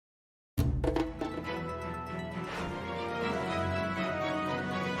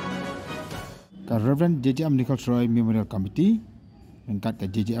Reverend JJM Nichols Roy Memorial Committee, Ringkat ke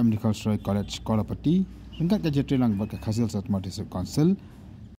JJM Nichols Roy College Kolapati, Ringkat ke Jetilang Baka Khasil Satmati Council,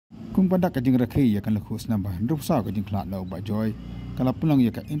 Kung Pandak ke Jing Rakhi ya kan lekhus nambah Rupsa ke Jing Klat Lau Ba Joy, Kalau pulang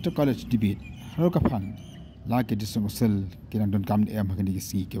ya ke Inter-College Debate, Harokapang, Laki Disung Sel, Kirang Don Kam Em Hakani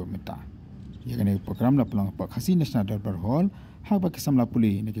Kisi ke Bamita. Ya kan program la pulang Pak Khasi National Darbar Hall, Hak Baki Samla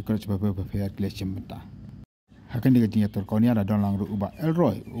Puli, Neki College Bapa Fair Glacier Bamita. Hakan dia Iatyrko ni ada dalam ru ubah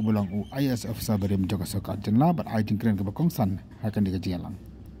Elroy ubulang u IS officer berim jaga sokat jenla ber ai tingkren ke bakongsan hakan dia jalan.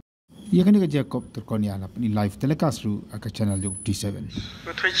 Ia kan dia Jacob Turkonia la ni live telecast ru aka channel yuk T7.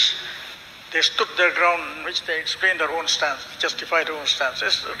 With which they stood their ground, which they explained their own stance, justified their own stance.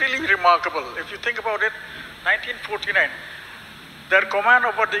 It's really remarkable. If you think about it, 1949, their command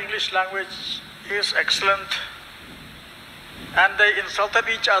over the English language is excellent, and they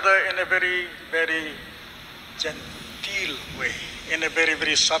insulted each other in a very, very genteel way, in a very,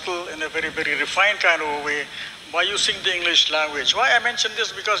 very subtle, in a very, very refined kind of a way, by using the English language. Why I mention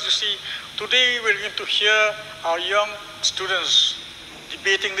this? Because you see, today we're going to hear our young students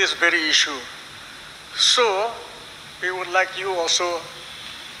debating this very issue. So, we would like you also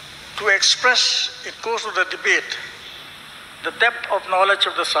to express, it goes to the debate, the depth of knowledge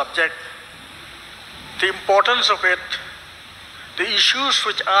of the subject, the importance of it, the issues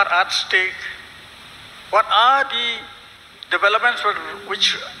which are at stake. What are the developments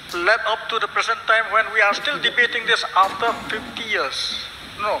which led up to the present time when we are still debating this after 50 years?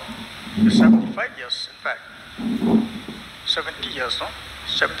 No, 75 years, in fact. 70 years, no?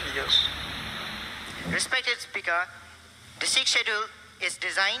 70 years. Respected Speaker, the sixth schedule is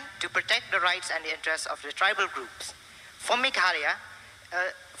designed to protect the rights and the interests of the tribal groups. For Meghalaya,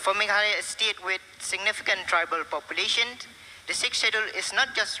 a state with significant tribal population, the sixth schedule is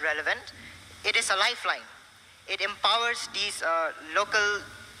not just relevant, it is a lifeline. It empowers these local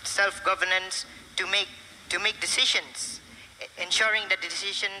self-governance to make decisions, ensuring that the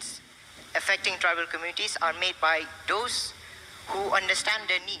decisions affecting tribal communities are made by those who understand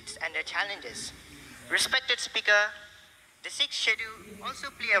their needs and their challenges. Respected Speaker, the sixth schedule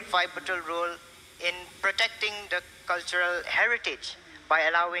also plays a pivotal role in protecting the cultural heritage by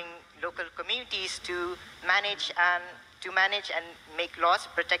allowing local communities to manage and make laws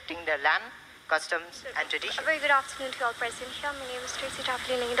protecting their land, customs and traditions. A very good afternoon to all present here. My name is Tracy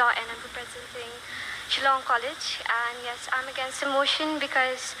Chaplin Lingda and I'm representing Shillong College. And yes, I'm against the motion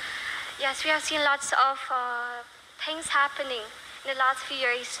because yes, we have seen lots of things happening in the last few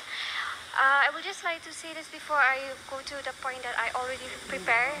years. I would just like to say this before I go to the point that I already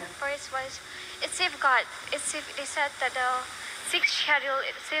prepared. First was it's safeguard. They said that the sixth schedule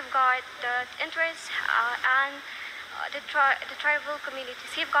it safeguard the interests and the tribal community,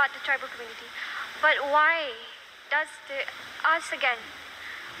 safeguard the tribal community. But why does us again?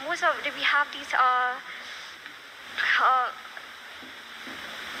 Most of we have these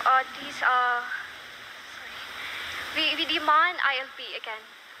we demand ILP again.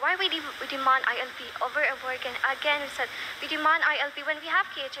 Why we demand ILP over and over again? Again, we said we demand ILP when we have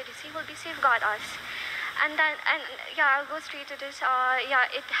KHIDC will be safeguard us. And yeah, I'll go straight to this. Yeah,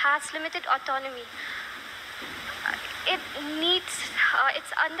 it has limited autonomy. It needs, it's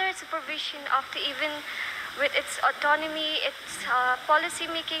under supervision of with its autonomy, its policy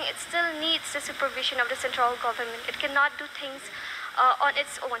making, it still needs the supervision of the central government. It cannot do things on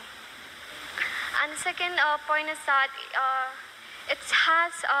its own. And the second point is that it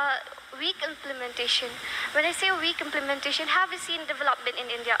has weak implementation. When I say weak implementation, have we seen development in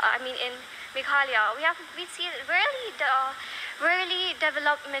India? I mean in Meghalaya, we see rarely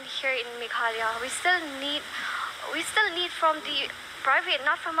development here in Meghalaya. We still need from the private,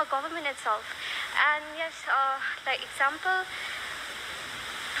 not from a government itself. And yes, like example,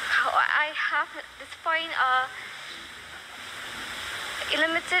 I have at this point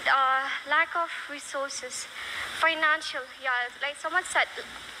limited lack of resources, financial. Yeah, like someone said,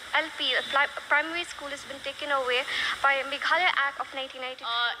 LP, primary school has been taken away by Meghalaya Act of 1992.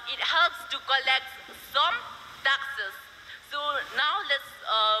 It helps to collect some taxes. So now let's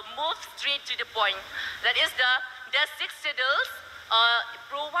move straight to the point. That is the six schedules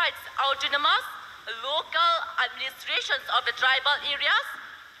provides autonomous local administrations of the tribal areas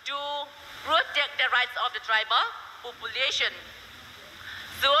to protect the rights of the tribal population.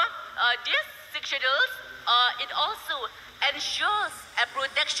 So these six schedules, it also ensures a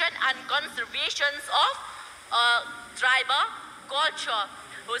protection and conservation of tribal culture.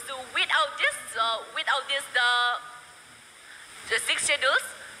 So without the six schedules,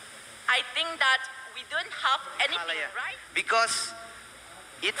 I think that we don't have anything, right? Because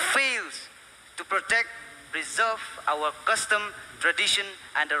it fails to protect preserve our custom, tradition,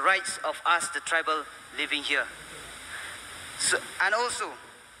 and the rights of us, the tribal living here. So, and also,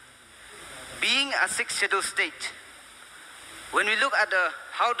 being a sixth schedule state, when we look at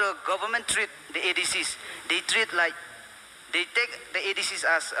how the government treat the ADCs, they take the ADCs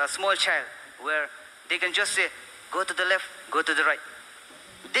as a small child, where they can just say, go to the left, go to the right.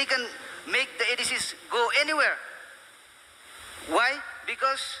 They can make the ADCs go anywhere. Why?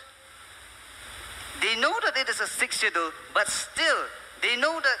 Because they know that it is a sixth schedule, but still, they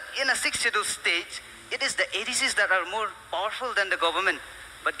know that in a sixth schedule state, it is the ADCs that are more powerful than the government.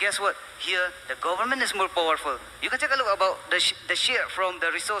 But guess what? Here, the government is more powerful. You can take a look about the share from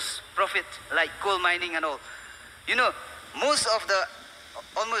the resource profit, like coal mining and all. You know,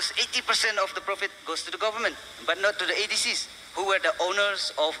 almost 80% of the profit goes to the government, but not to the ADCs, who were the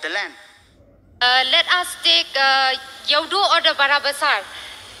owners of the land. Let us take Yaudu or the Barabasar.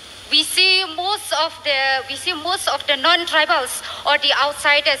 We see most of the non-tribals or the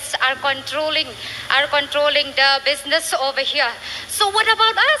outsiders are controlling the business over here. So what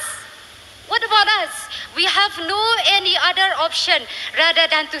about us? What about us? We have no any other option rather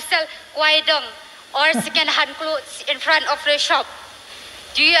than to sell kwaidong or second-hand clothes in front of the shop.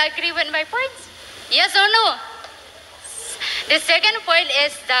 Do you agree with my points? Yes or no? The second point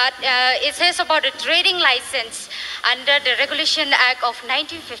is that it says about the trading license under the Regulation Act of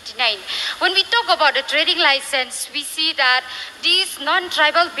 1959. When we talk about the trading license, we see that these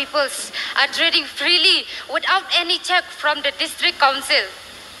non-tribal peoples are trading freely without any check from the district council.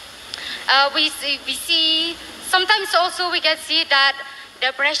 We see sometimes also we can see that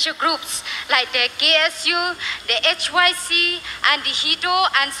the pressure groups like the KSU, the HYC, and the HIDO,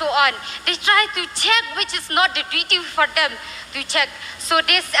 and so on, they try to check which is not the duty for them to check. So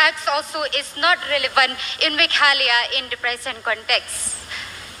this act also is not relevant in Meghalaya in the present context.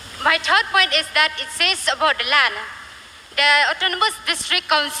 My third point is that it says about the land. The Autonomous District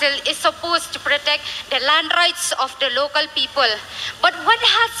Council is supposed to protect the land rights of the local people. But what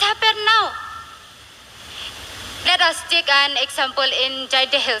has happened now? Let us take an example in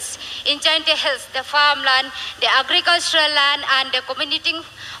Giant Hills. In Giant Hills, the farmland, the agricultural land, and the community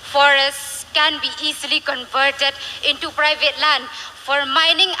forests can be easily converted into private land for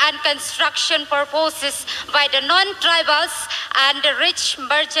mining and construction purposes by the non-tribals and the rich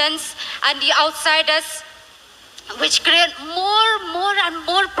merchants and the outsiders, which create more and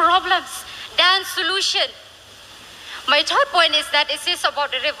more problems than solution. My third point is that it says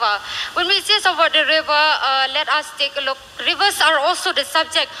about the river. When we say about the river, let us take a look. Rivers are also the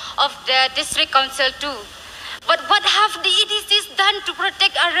subject of the district council too. But what have the EDCs done to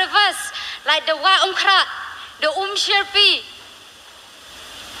protect our rivers? Like the Wa Umkra, the Sherpi.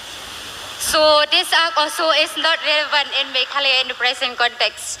 So this act also is not relevant in Meghalaya in the present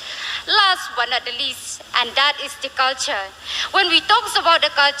context. Last but not the least, and that is the culture. When we talk about the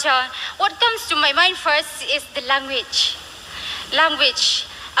culture, what comes to my mind first is the language. Language.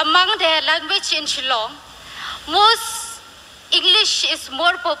 Among the language in Shillong, most English is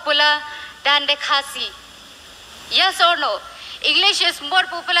more popular than the Khasi. Yes or no? English is more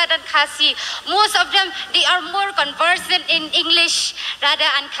popular than Khasi. Most of them, they are more conversant in English rather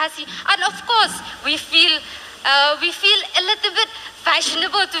than Khasi. And of course, we feel a little bit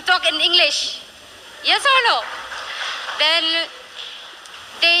fashionable to talk in English. Yes or no? Then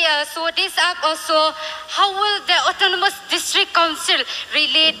so this act also, how will the Autonomous District Council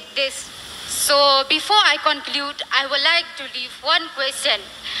relate this? So before I conclude, I would like to leave one question.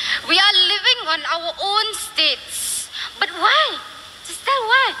 We are living on our own states, but why? Just that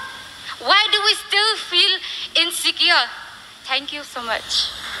why? Why do we still feel insecure? Thank you so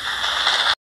much.